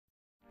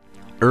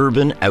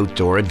urban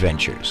outdoor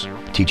adventures,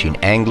 teaching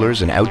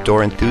anglers and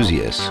outdoor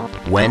enthusiasts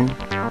when,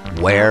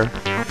 where,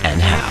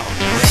 and how.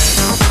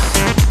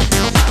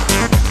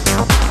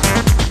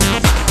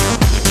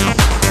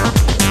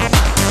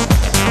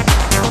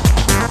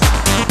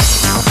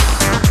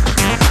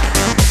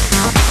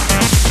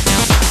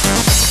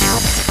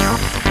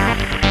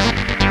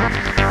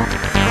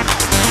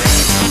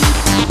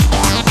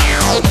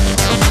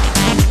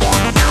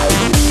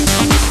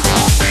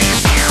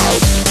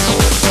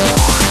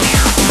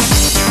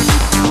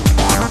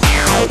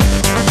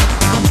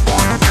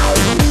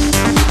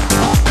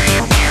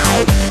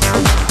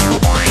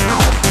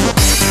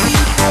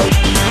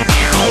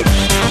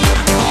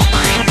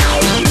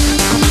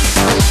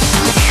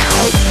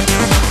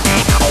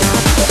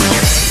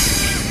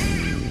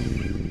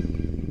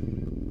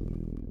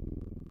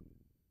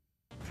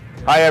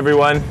 Hi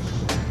everyone,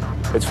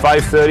 it's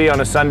 5:30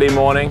 on a Sunday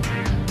morning.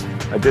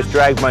 I just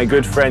dragged my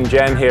good friend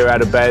Jen here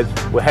out of bed.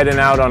 We're heading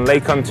out on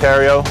Lake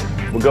Ontario.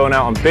 We're going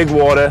out on big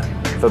water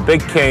for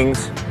big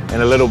kings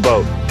in a little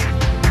boat.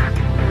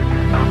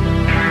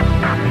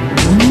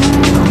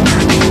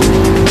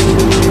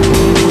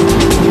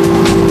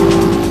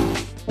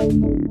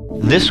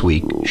 This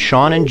week,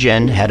 Shaun and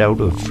Jen head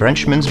out of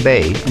Frenchman's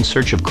Bay in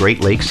search of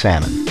Great Lake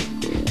salmon.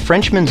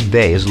 Frenchman's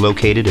Bay is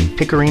located in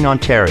Pickering,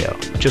 Ontario,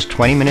 just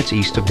 20 minutes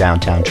east of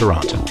downtown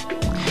Toronto.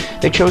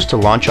 They chose to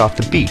launch off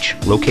the beach,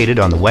 located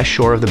on the west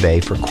shore of the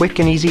bay, for quick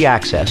and easy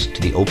access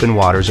to the open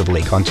waters of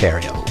Lake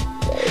Ontario.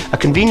 A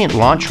convenient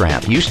launch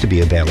ramp used to be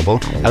available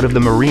out of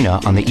the marina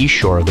on the east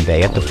shore of the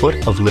bay at the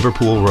foot of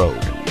Liverpool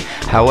Road.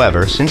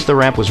 However, since the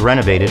ramp was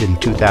renovated in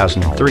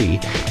 2003,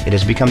 it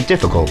has become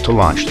difficult to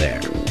launch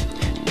there.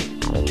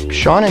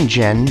 Shaun and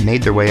Jen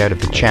made their way out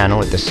of the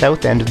channel at the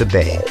south end of the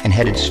bay and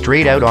headed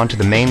straight out onto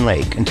the main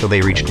lake until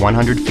they reached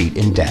 100 feet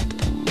in depth.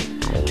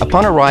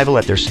 Upon arrival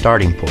at their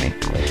starting point,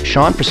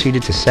 Shaun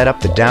proceeded to set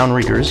up the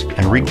downriggers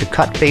and rig the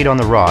cut bait on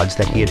the rods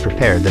that he had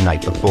prepared the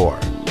night before.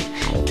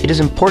 It is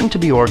important to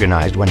be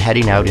organized when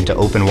heading out into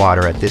open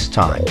water at this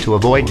time to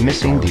avoid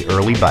missing the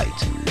early bite.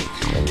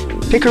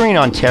 Pickering,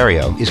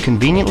 Ontario is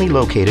conveniently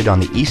located on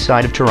the east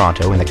side of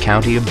Toronto in the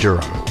county of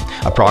Durham,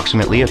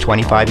 approximately a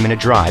 25-minute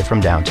drive from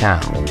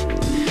downtown.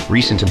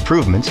 Recent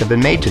improvements have been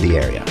made to the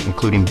area,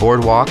 including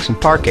boardwalks and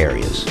park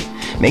areas,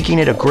 making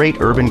it a great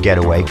urban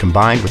getaway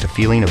combined with a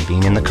feeling of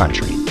being in the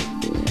country.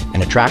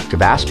 An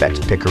attractive aspect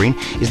of Pickering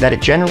is that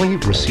it generally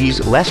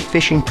receives less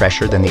fishing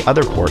pressure than the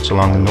other ports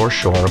along the north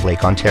shore of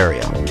Lake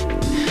Ontario.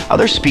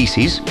 Other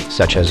species,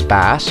 such as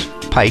bass,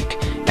 pike,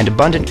 and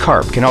abundant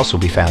carp can also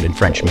be found in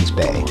Frenchman's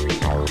Bay.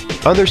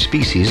 Other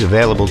species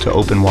available to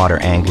open water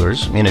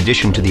anglers, in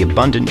addition to the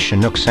abundant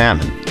Chinook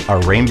salmon, are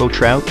rainbow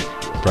trout,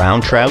 brown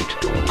trout,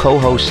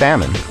 coho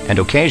salmon, and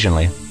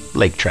occasionally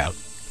lake trout.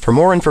 For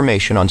more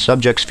information on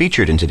subjects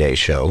featured in today's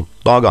show,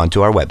 log on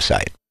to our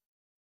website.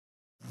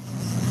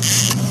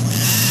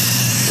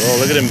 Oh,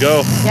 look at him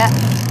go. Yeah.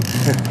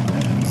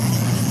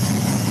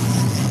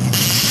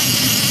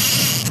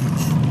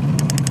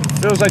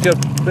 Feels like a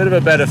bit of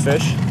a better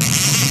fish.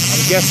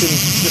 I'm guessing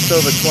just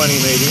over 20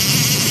 maybe.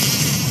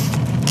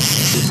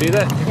 You see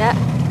that? Yeah.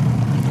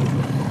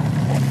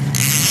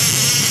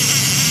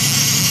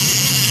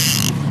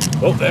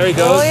 Oh, there he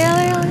goes. Oh,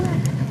 yeah.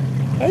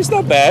 That's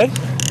not bad.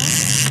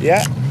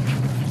 Yeah,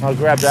 I'll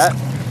grab that.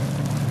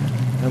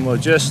 And we'll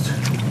just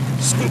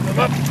scoop him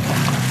up.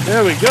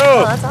 There we go.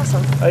 Oh, that's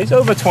awesome. He's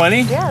over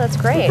 20. Yeah, that's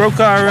great. We broke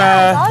our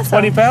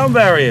Awesome. 20-pound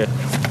barrier.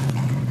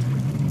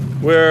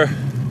 We're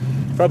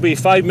probably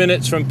 5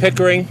 minutes from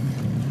Pickering.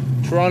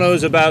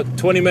 Toronto's about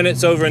 20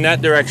 minutes over in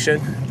that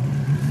direction.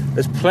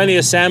 There's plenty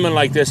of salmon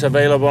like this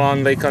available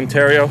on Lake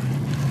Ontario.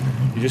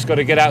 You just got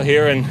to get out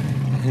here and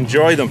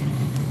enjoy them.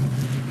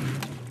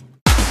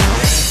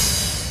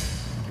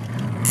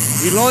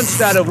 We launched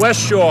out of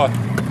West Shore in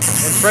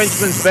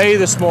Frenchman's Bay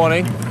this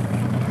morning,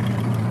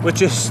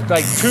 which is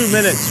like 2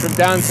 minutes from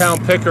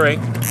downtown Pickering.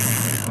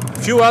 A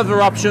few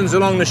other options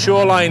along the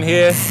shoreline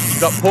here.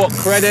 You've got Port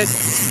Credit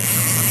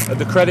at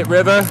the Credit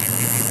River.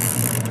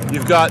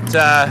 You've got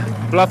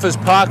Bluffers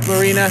Park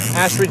Marina,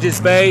 Ashridge's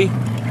Bay,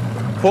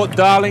 Port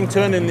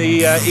Darlington in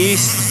the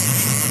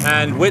east,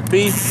 and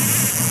Whitby.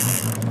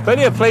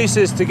 Plenty of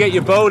places to get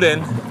your boat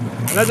in.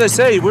 And as I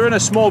say, we're in a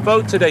small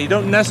boat today. You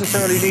don't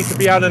necessarily need to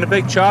be out in a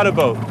big charter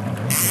boat.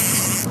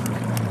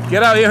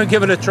 Get out here and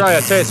give it a try. I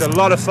tell you, it's a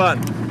lot of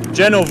fun.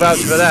 Jen will vouch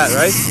for that,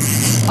 right?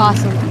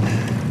 Awesome.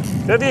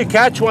 If you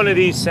catch one of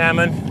these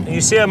salmon and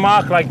you see a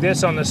mark like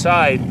this on the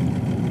side,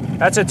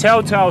 that's a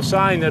telltale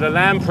sign that a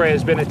lamprey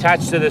has been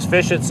attached to this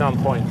fish at some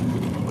point.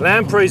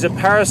 Lampreys are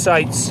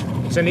parasites.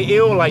 It's an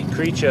eel-like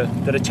creature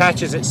that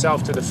attaches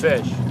itself to the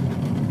fish.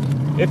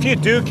 If you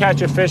do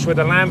catch a fish with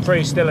a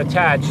lamprey still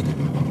attached,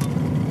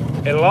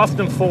 it'll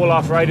often fall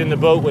off right in the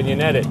boat when you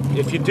net it.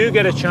 If you do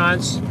get a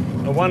chance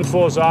and one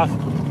falls off,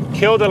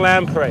 kill the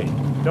lamprey.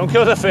 Don't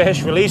kill the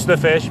fish, release the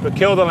fish, but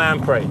kill the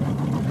lamprey.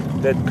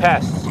 They're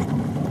pests.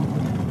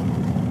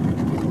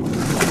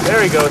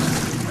 There he goes.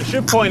 I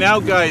should point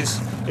out, guys,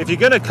 if you're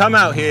gonna come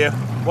out here,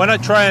 why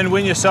not try and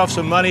win yourself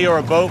some money or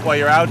a boat while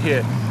you're out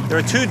here? There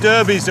are two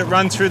derbies that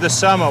run through the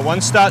summer. One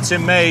starts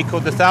in May,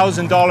 called the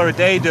 $1,000 a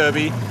day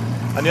derby,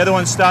 and the other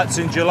one starts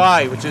in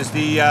July, which is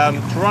the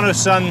Toronto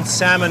Sun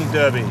Salmon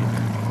Derby.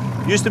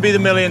 Used to be the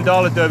 $1 Million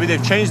Derby.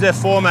 They've changed their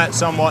format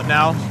somewhat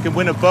now. You can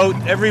win a boat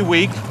every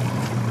week.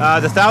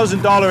 The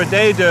 $1,000 a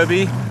day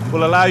derby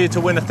will allow you to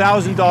win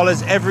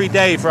 $1,000 every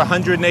day for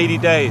 180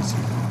 days.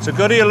 So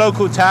go to your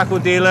local tackle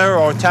dealer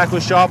or tackle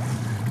shop,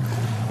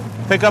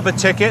 pick up a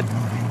ticket,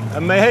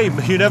 and hey,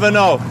 you never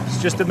know.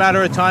 It's just a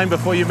matter of time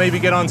before you maybe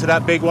get onto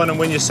that big one and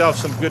win yourself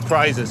some good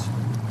prizes.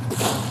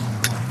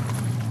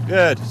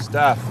 Good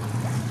stuff.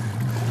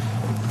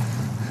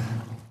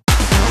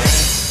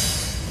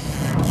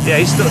 Yeah,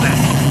 he's still there.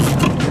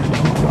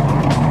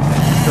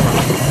 Come on.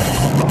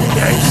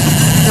 Yeah,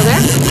 Still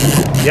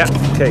there?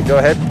 yeah, okay, go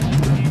ahead.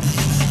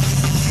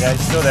 Yeah,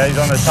 he's still there. He's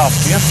on the top.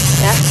 See him?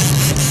 Yeah.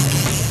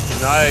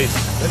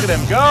 Nice. Look at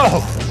him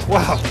go.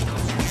 Wow.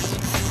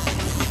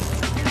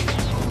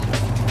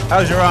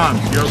 How's your arms?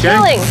 You okay?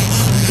 Chilling.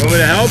 You want me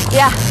to help?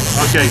 Yeah.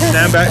 Okay,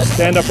 stand back,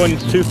 stand up on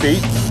 2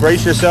 feet.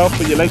 Brace yourself,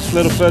 put your legs a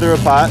little further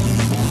apart.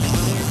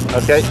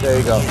 Okay, there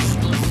you go.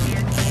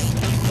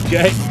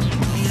 Okay.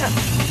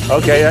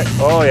 Okay,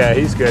 oh yeah,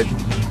 he's good.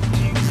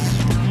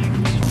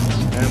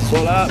 And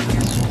pull up.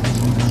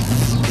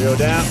 Reel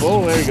down.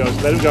 Oh, there he goes.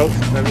 Let him go.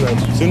 Let him go.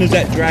 As soon as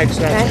that drag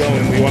starts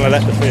going, we want to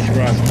let the fish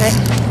run. Okay.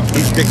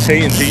 He's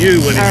dictating to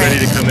you when he's All right. ready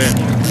to come in.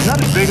 He's not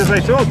as big as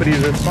I thought, but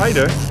he's a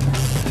fighter.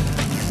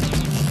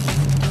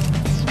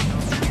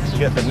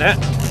 Get the net,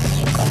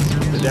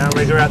 the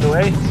downrigger out the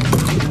way.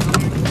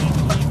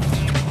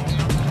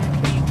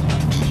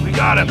 We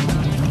got him.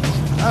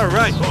 All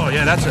right. Oh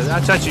yeah, that's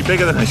actually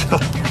bigger than I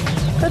thought.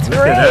 That's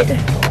Look great. at that.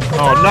 That's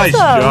Oh, nice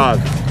awesome. job.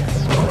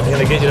 I'm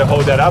gonna get you to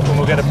hold that up and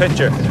we'll get a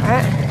picture. All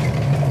right.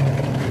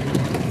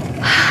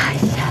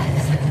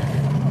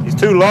 Yes. He's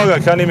too long, I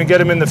can't even get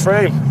him in the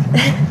frame.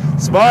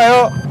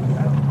 Smile.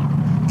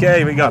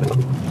 Okay, we got it.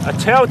 A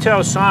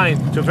telltale sign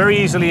to very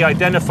easily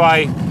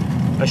identify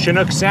a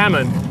Chinook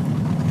salmon.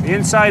 The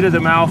inside of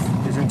the mouth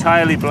is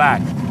entirely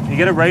black. You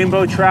get a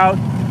rainbow trout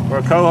or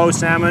a coho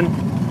salmon,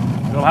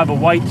 they'll have a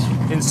white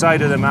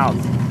inside of the mouth.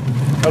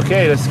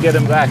 Okay, let's get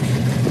him back.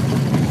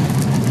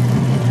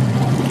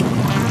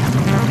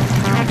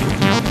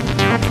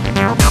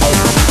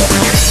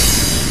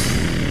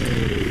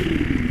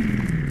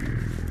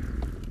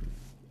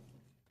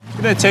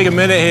 I'm gonna take a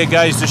minute here,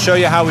 guys, to show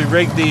you how we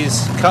rig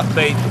these cut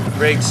bait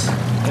rigs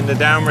in the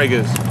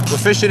downriggers. We're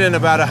fishing in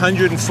about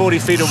 140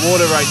 feet of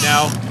water right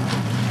now,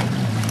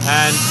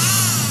 and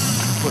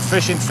we're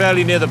fishing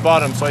fairly near the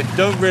bottom, so I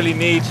don't really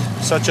need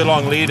such a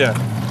long leader.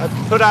 I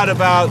put out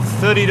about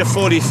 30 to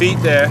 40 feet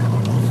there.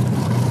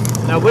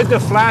 Now with the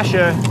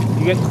flasher,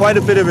 you get quite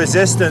a bit of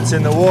resistance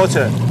in the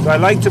water, so I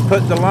like to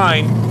put the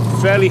line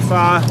fairly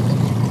far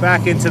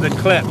back into the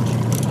clip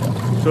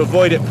to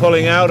avoid it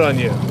pulling out on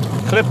you.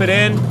 Clip it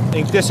in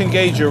and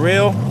disengage your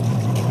reel,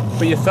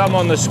 put your thumb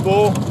on the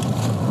spool,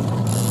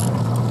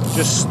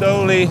 just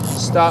slowly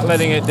start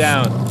letting it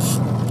down.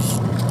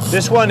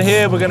 This one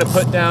here we're going to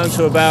put down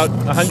to about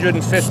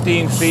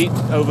 115 feet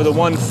over the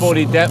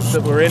 140 depth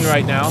that we're in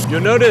right now. You'll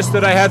notice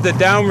that I have the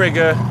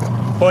downrigger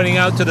pointing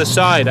out to the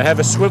side. I have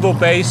a swivel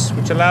base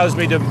which allows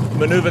me to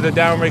maneuver the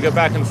downrigger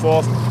back and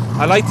forth.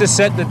 I like to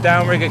set the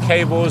downrigger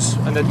cables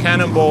and the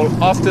cannonball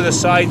off to the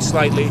side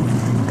slightly.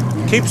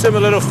 Keeps them a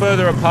little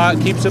further apart,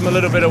 keeps them a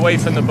little bit away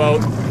from the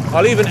boat.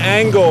 I'll even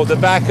angle the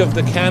back of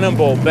the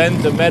cannonball,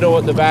 bend the metal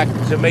at the back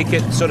to make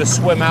it sort of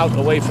swim out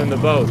away from the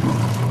boat.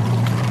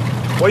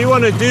 What you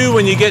want to do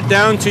when you get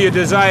down to your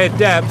desired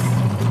depth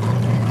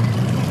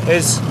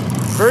is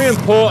very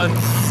important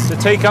to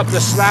take up the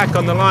slack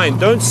on the line.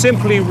 Don't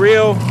simply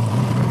reel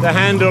the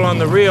handle on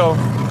the reel.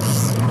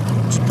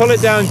 Just pull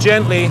it down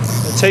gently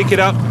and take it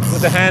up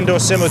with the handle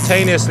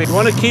simultaneously. You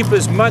want to keep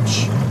as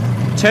much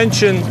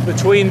tension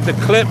between the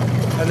clip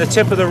and the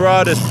tip of the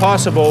rod as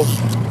possible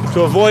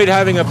to avoid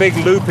having a big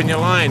loop in your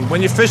line.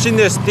 When you're fishing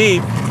this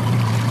deep,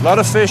 a lot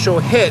of fish will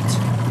hit,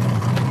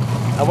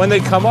 and when they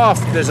come off,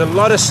 there's a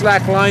lot of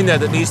slack line there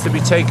that needs to be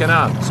taken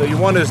up. So you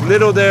want as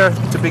little there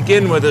to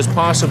begin with as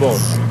possible.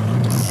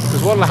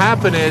 Because what will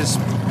happen is,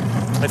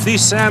 if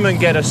these salmon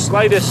get a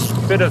slightest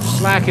bit of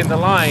slack in the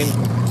line,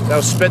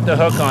 they'll spit the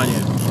hook on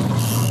you.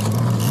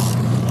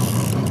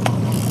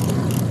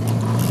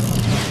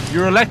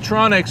 Your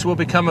electronics will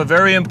become a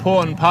very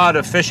important part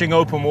of fishing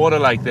open water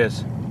like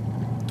this.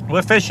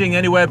 We're fishing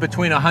anywhere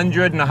between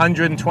 100 and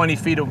 120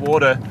 feet of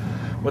water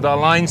with our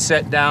line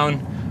set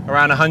down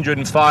around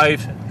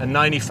 105 and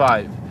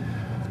 95.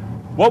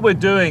 What we're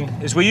doing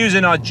is we're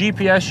using our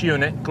GPS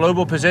unit,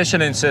 Global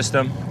Positioning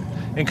System,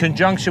 in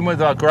conjunction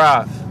with our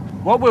graph.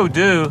 What we'll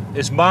do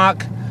is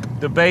mark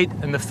the bait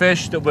and the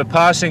fish that we're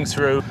passing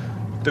through.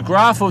 The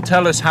graph will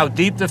tell us how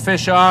deep the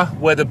fish are,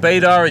 where the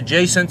bait are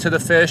adjacent to the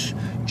fish.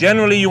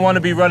 Generally, you want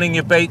to be running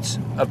your baits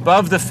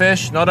above the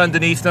fish, not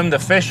underneath them. The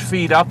fish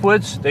feed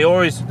upwards. They're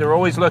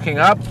always looking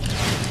up.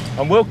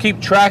 And we'll keep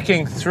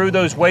tracking through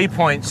those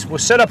waypoints. We'll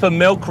set up a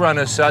milk run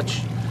as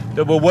such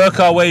that we'll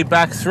work our way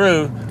back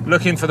through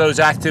looking for those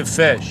active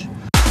fish.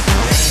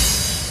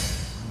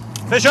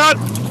 Fish on!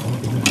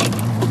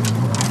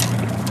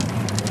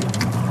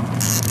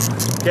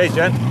 Okay,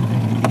 Jen.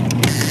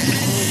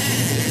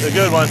 It's a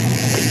good one.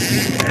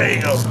 There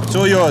you go. It's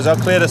all yours. I'll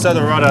clear this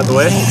other rod out of the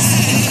way.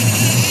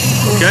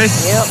 Okay?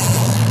 Yep.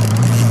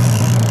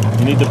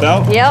 You need the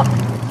belt? Yep.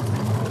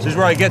 This is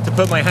where I get to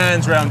put my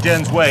hands around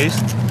Jen's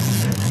waist.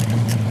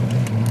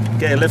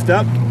 Okay, lift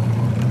up.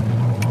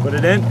 Put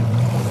it in.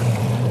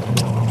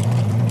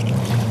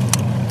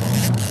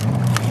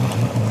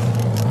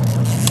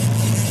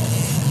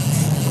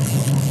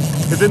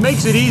 If it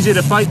makes it easier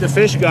to fight the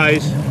fish,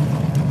 guys,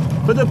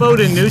 put the boat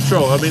in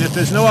neutral. I mean, if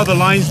there's no other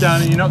lines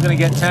down and you're not going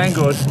to get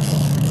tangled,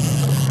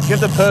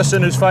 give the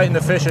person who's fighting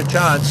the fish a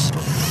chance.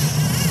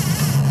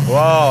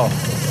 Wow.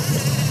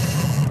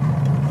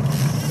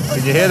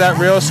 Did you hear that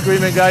reel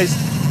screaming, guys?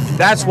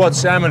 That's what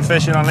salmon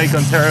fishing on Lake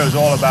Ontario is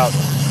all about.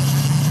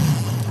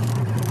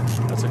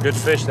 That's a good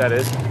fish, that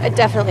is.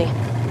 Definitely.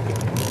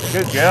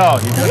 Good girl.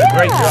 You're doing a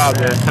great job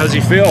there. How's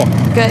he feel?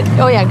 Good.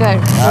 Oh yeah, good.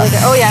 Really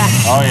good. Oh yeah.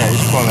 Oh yeah,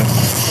 he's pulling.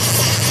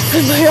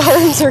 My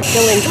arms are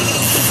killing.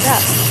 Yeah.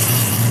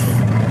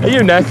 Are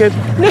you naked?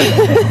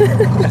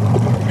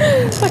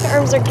 My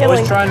arms are Always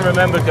killing. trying to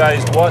remember,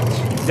 guys, what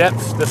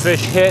depth the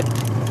fish hit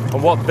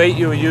and what bait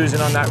you were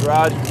using on that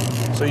rod,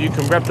 so you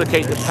can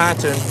replicate the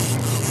pattern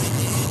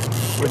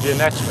with your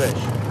next fish.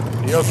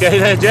 You okay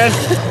there, Jen?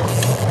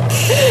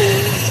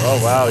 Oh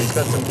wow, he's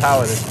got some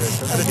power, this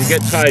fish. If you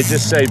get tired,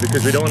 just say,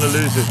 because we don't want to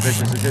lose this fish.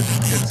 It's a good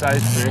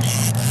sized fish.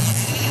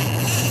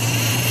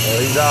 Oh,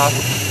 he's off.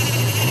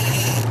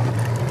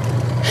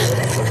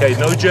 Okay,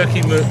 no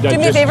jerky move. Do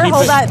me a favor,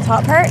 hold that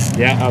top part.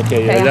 Yeah,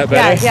 okay, Okay, is that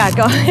better? Yeah,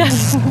 go.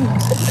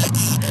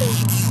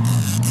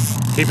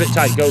 Keep it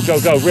tight, go, go,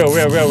 go, reel.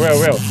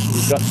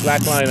 You've got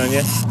slack line on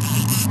you.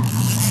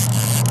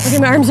 Okay,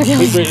 my arms are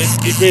killing.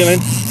 Keep reeling.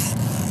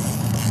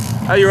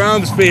 How are your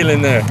arms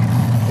feeling there?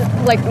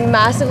 Like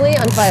massively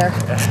on fire.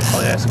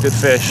 Oh yeah, it's a good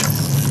fish.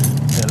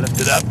 Yeah, lift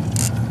it up.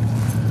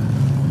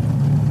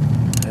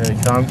 There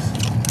he comes.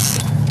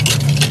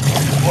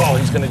 Whoa,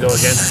 he's gonna go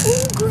again.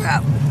 Oh,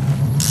 crap.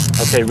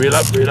 Okay, reel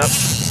up.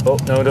 Oh,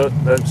 no,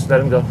 just let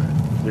him go.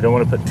 We don't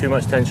want to put too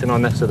much tension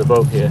on next to the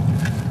boat here.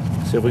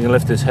 See if we can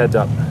lift his head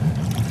up.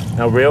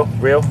 Now reel.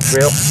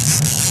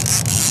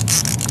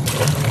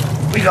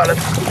 We got him.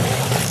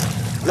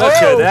 Look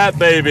at that,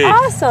 baby.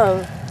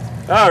 Awesome.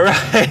 All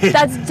right.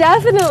 That's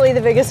definitely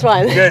the biggest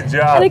one. Good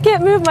job. And I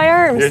can't move my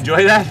arms. You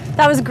enjoy that?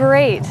 That was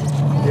great.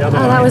 The other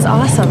Oh, one. that was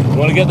awesome. You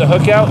want to get the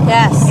hook out?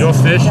 Yes. Your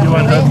fish, you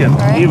Definitely. unhook him.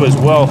 Right. He was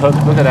well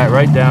hooked. Look at that,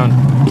 right down.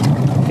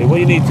 Okay, what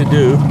you need to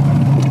do,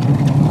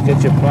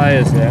 get your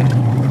pliers there.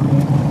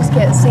 Just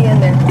can't see in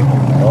there.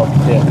 Oh,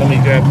 yeah, let me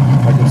grab,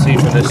 I can see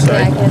from this Yeah,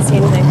 I side. can't see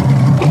anything.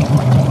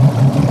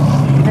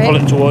 Pull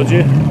Right. it towards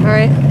you. All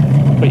right.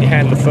 Put your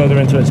hand further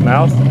into its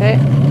mouth. Okay.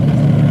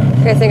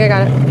 Okay, I think I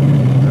got it.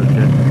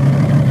 Okay.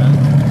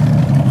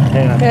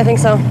 Hang on. Okay, I think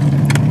so.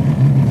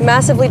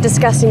 Massively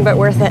disgusting, but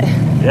worth it.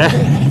 Yeah,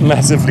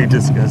 massively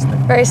disgusting.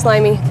 Very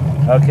slimy.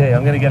 Okay,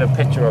 I'm gonna get a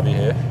picture of you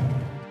here.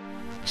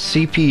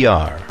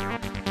 CPR.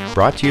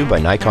 Brought to you by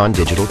Nikon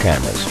Digital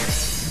Cameras.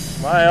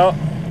 Smile.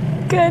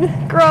 Good.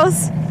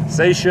 Gross.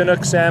 Say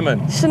Chinook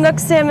salmon. Chinook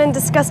salmon,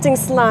 disgusting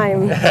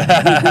slime.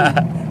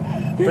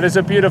 But it's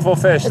a beautiful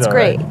fish, It's though,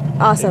 great.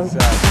 right? Awesome.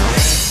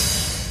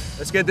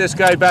 Let's get this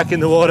guy back in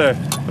the water.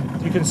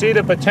 You can see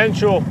the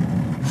potential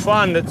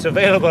fun that's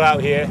available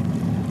out here.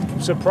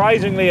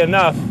 Surprisingly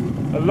enough,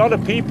 a lot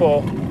of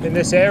people in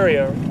this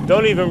area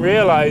don't even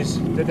realize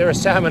that there are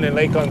salmon in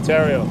Lake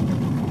Ontario.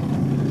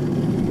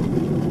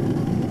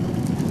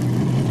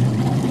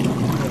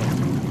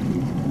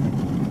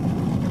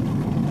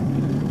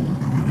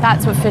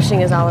 That's what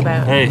fishing is all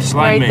about. Hey,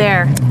 slime right me.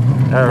 there.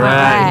 All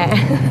right. All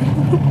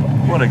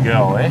right. What a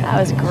girl, eh? That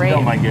was great.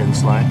 Don't mind getting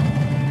slime.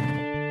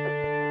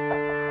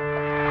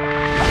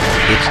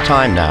 It's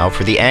time now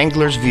for the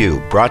Angler's View,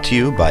 brought to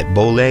you by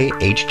Bole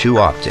H2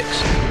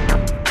 Optics.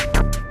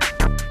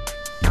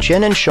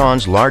 Jen and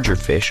Shaun's larger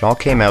fish all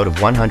came out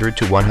of 100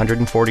 to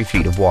 140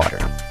 feet of water.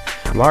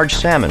 Large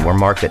salmon were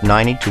marked at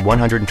 90 to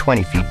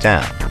 120 feet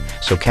down,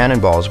 so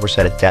cannonballs were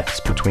set at depths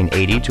between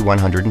 80 to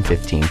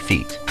 115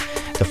 feet.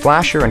 The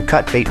flasher and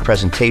cut bait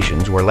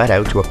presentations were let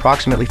out to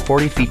approximately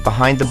 40 feet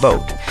behind the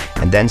boat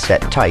and then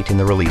set tight in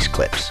the release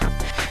clips.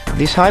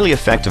 These highly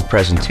effective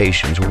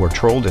presentations were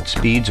trolled at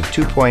speeds of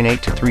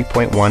 2.8 to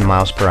 3.1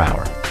 miles per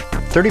hour.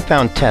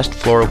 30-pound test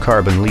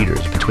fluorocarbon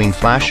leaders between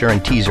flasher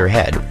and teaser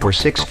head were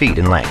 6 feet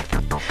in length.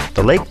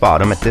 The lake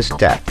bottom at this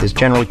depth is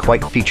generally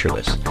quite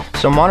featureless,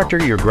 so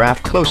monitor your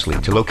graph closely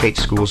to locate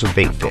schools of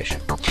baitfish.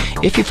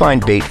 If you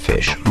find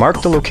baitfish,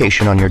 mark the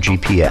location on your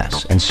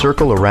GPS and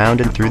circle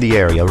around and through the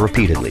area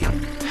repeatedly.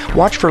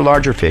 Watch for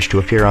larger fish to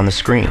appear on the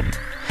screen.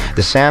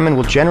 The salmon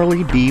will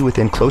generally be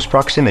within close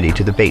proximity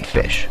to the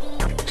baitfish.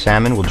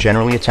 Salmon will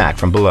generally attack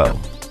from below.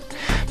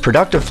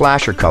 Productive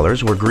flasher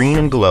colors were green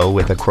and glow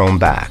with a chrome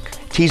back.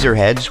 Teaser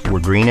heads were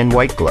green and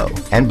white glow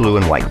and blue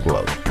and white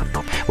glow.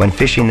 When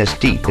fishing this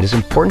deep, it is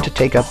important to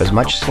take up as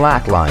much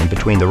slack line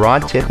between the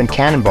rod tip and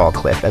cannonball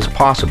clip as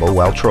possible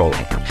while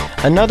trolling.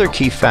 Another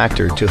key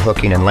factor to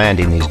hooking and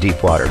landing these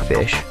deep water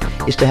fish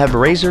is to have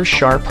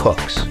razor-sharp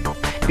hooks.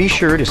 Be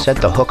sure to set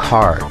the hook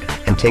hard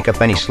and take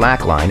up any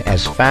slack line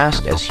as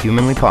fast as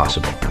humanly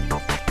possible.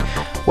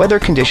 Weather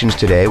conditions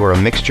today were a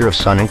mixture of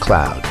sun and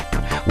cloud.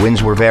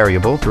 Winds were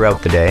variable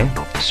throughout the day.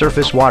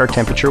 Surface water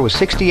temperature was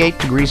 68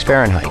 degrees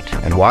Fahrenheit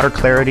and water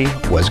clarity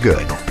was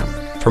good.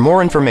 For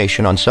more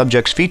information on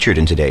subjects featured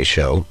in today's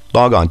show,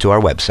 log on to our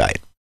website.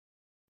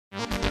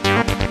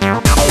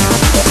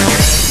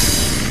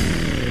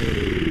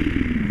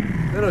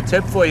 Little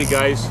tip for you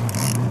guys.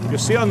 You'll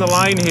see on the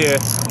line here,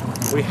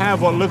 we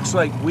have what looks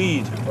like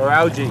weed or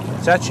algae.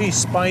 It's actually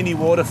spiny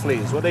water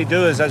fleas. What they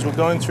do is, as we're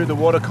going through the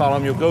water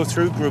column, you'll go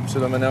through groups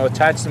of them and they'll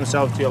attach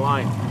themselves to your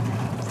line.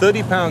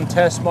 30-pound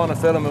test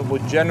monofilament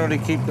would generally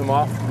keep them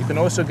off. You can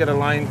also get a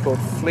line called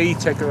flea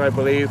ticker, I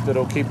believe,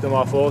 that'll keep them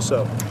off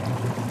also.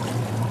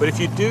 But if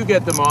you do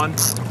get them on,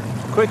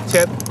 quick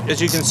tip,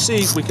 as you can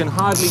see, we can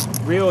hardly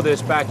reel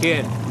this back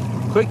in.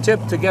 Quick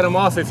tip to get them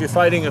off if you're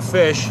fighting a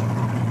fish,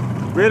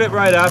 reel it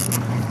right up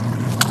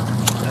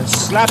and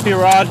slap your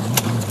rod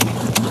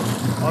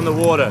on the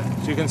water.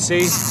 As you can see,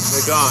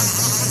 they're gone.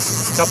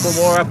 A couple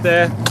more up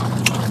there,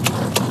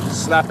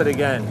 slap it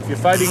again. If you're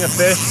fighting a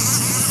fish,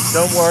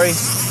 don't worry,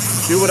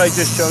 do what I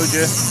just showed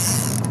you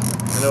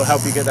and it'll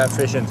help you get that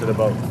fish into the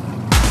boat.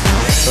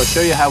 So I'll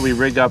show you how we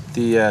rig up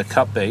the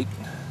cut bait.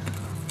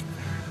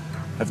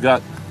 I've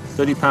got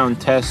 30-pound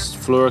test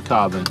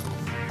fluorocarbon.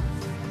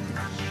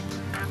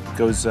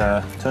 Goes,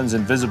 turns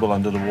invisible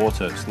under the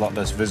water. It's a lot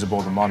less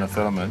visible than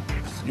monofilament.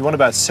 You want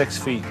about 6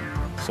 feet,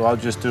 so I'll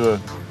just do a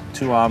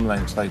 2 arm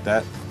lengths like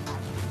that.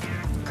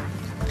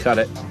 Cut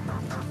it.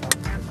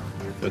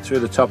 Go through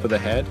the top of the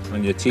head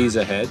on your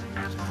teaser head,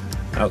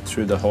 out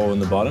through the hole in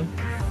the bottom.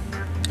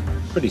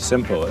 Pretty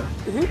simple, eh?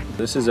 Mm-hmm.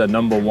 This is a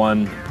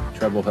 #1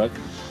 treble hook.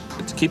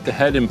 To keep the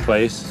head in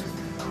place,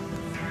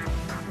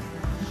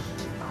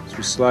 so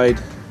we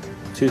slide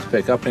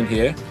toothpick up in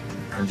here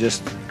and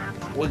just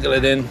wiggle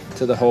it in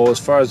to the hole as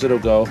far as it'll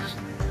go,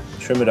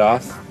 trim it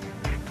off.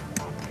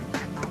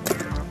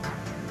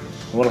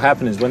 And what'll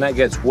happen is when that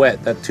gets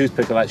wet, that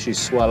toothpick will actually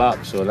swell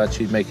up, so it'll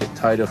actually make it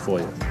tighter for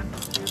you.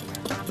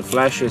 The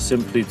flasher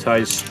simply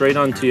ties straight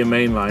onto your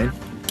main line.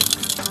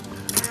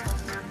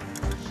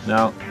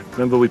 Now,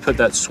 remember we put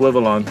that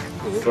swivel on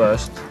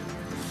first.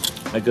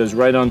 That goes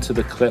right onto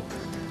the clip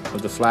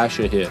of the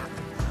flasher here.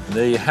 And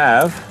there you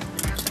have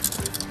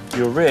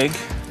your rig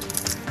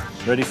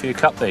ready for your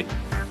cut bait.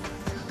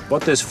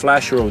 What this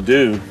flasher will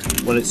do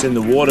when it's in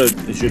the water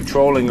as you're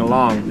trolling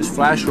along, this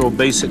flasher will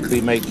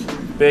basically make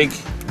big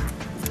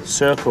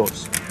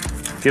circles,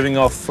 giving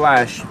off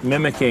flash,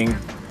 mimicking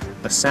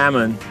a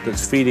salmon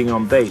that's feeding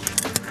on bait.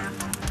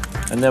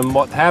 And then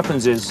what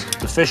happens is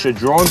the fish are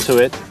drawn to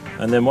it,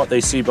 and then what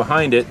they see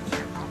behind it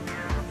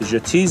is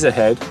your teaser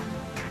head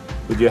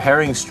with your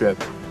herring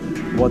strip.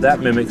 What that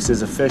mimics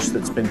is a fish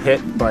that's been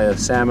hit by a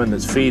salmon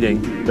that's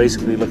feeding.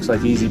 Basically looks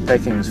like easy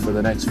pickings for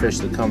the next fish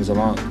that comes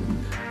along.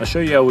 I'll show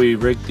you how we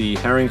rig the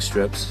herring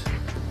strips.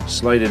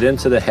 Slide it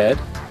into the head,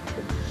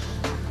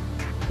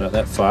 about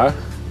that far.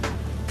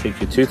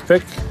 Take your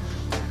toothpick,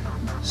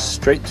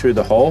 straight through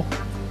the hole,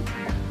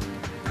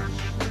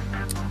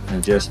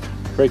 and just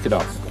break it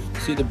off.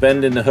 See the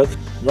bend in the hook?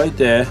 Right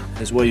there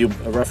is where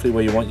roughly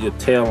where you want your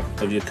tail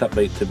of your cut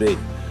bait to be.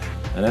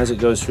 And as it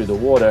goes through the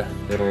water,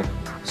 it'll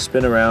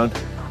spin around,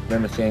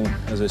 mimicking,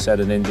 as I said,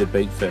 an injured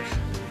bait fish.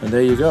 And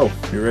there you go.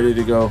 You're ready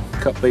to go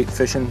cut bait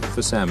fishing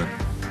for salmon.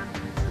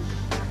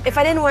 If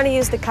I didn't want to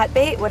use the cut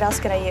bait, what else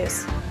could I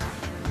use?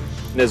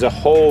 There's a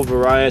whole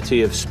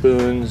variety of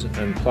spoons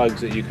and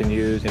plugs that you can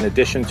use in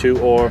addition to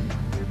or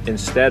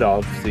instead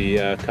of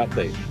the cut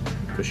bait,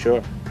 for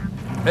sure.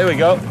 There we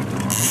go.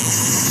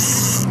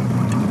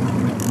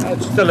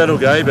 Just a little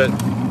guy, but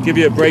give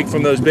you a break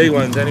from those big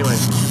ones anyway.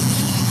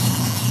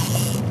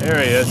 There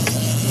he is,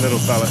 little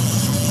fella.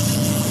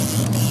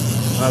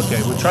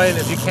 Okay, we'll try and,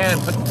 if you can,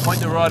 point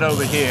the rod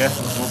over here.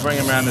 We'll bring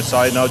him around the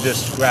side and I'll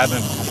just grab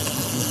him.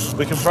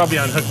 We can probably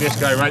unhook this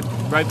guy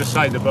right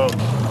beside the boat.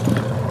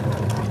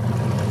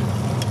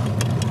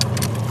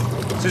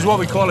 This is what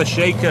we call a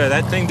shaker.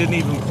 That thing didn't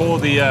even pull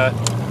the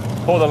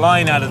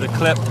line out of the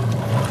clip.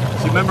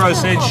 So remember I was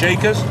saying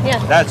shakers?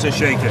 Yeah. That's a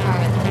shaker.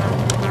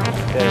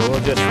 Okay, we'll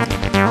just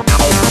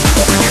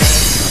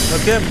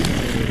hook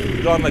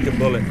him. Gone like a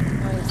bullet.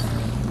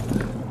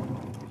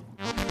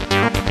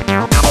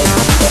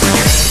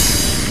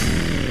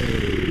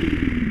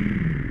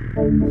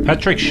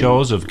 Patrick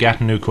Shaws of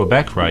Gatineau,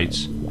 Quebec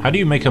writes, "How do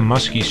you make a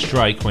muskie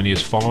strike when he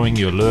is following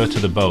your lure to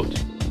the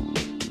boat?"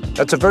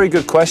 That's a very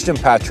good question,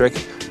 Patrick.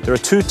 There are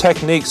 2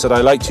 techniques that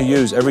I like to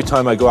use every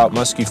time I go out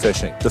muskie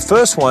fishing. The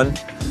first one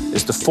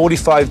is the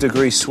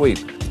 45-degree sweep.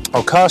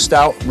 I'll cast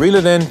out, reel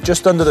it in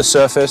just under the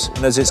surface,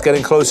 and as it's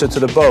getting closer to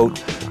the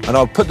boat, and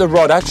I'll put the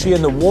rod actually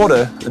in the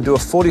water and do a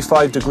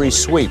 45-degree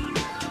sweep.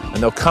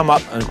 And they'll come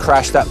up and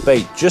crash that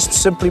bait, just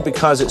simply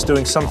because it's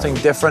doing something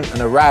different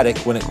and erratic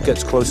when it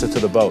gets closer to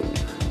the boat.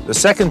 The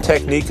second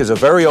technique is a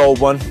very old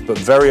one, but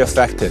very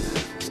effective.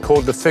 It's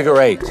called the figure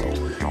 8.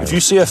 If you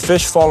see a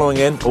fish following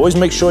in, always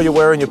make sure you're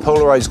wearing your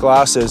polarized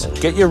glasses.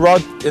 Get your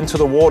rod into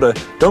the water.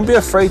 Don't be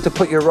afraid to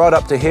put your rod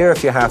up to here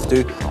if you have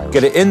to.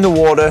 Get it in the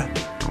water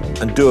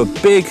and do a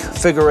big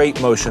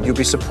figure-8 motion. You'll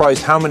be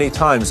surprised how many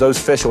times those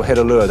fish will hit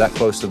a lure that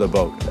close to the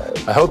boat.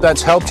 I hope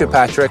that's helped you,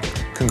 Patrick.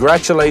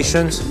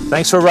 Congratulations.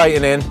 Thanks for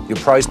writing in. Your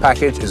prize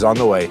package is on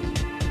the way.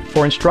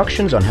 For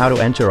instructions on how to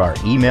enter our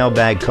email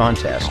bag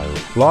contest,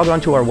 log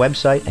on to our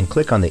website and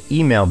click on the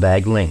email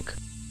bag link.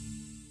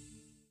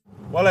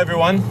 Well,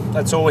 everyone,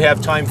 that's all we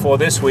have time for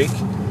this week.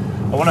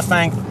 I want to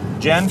thank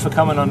Jen for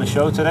coming on the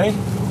show today.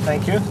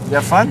 Thank you. You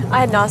have fun? I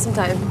had an awesome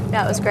time.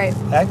 Yeah, it was great.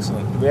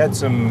 Excellent. We had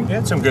some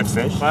good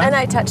fish. Huh? And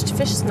I touched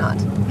fish snot.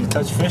 You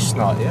touched fish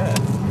snot, yeah.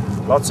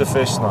 Lots of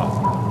fish snot.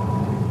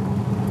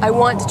 I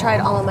want to try it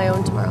all on my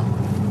own tomorrow.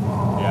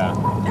 Yeah.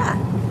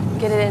 Yeah.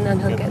 Get it in,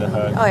 unhook Get it. the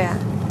hook. Oh yeah.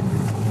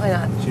 Why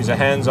not? She's a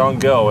hands-on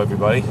girl,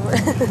 everybody.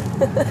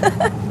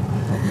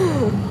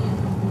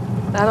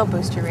 That'll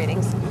boost your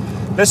ratings.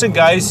 Listen,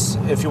 guys,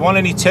 if you want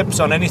any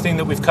tips on anything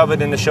that we've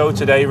covered in the show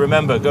today,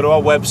 remember, go to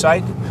our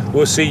website.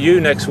 We'll see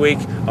you next week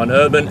on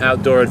Urban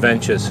Outdoor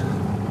Adventures.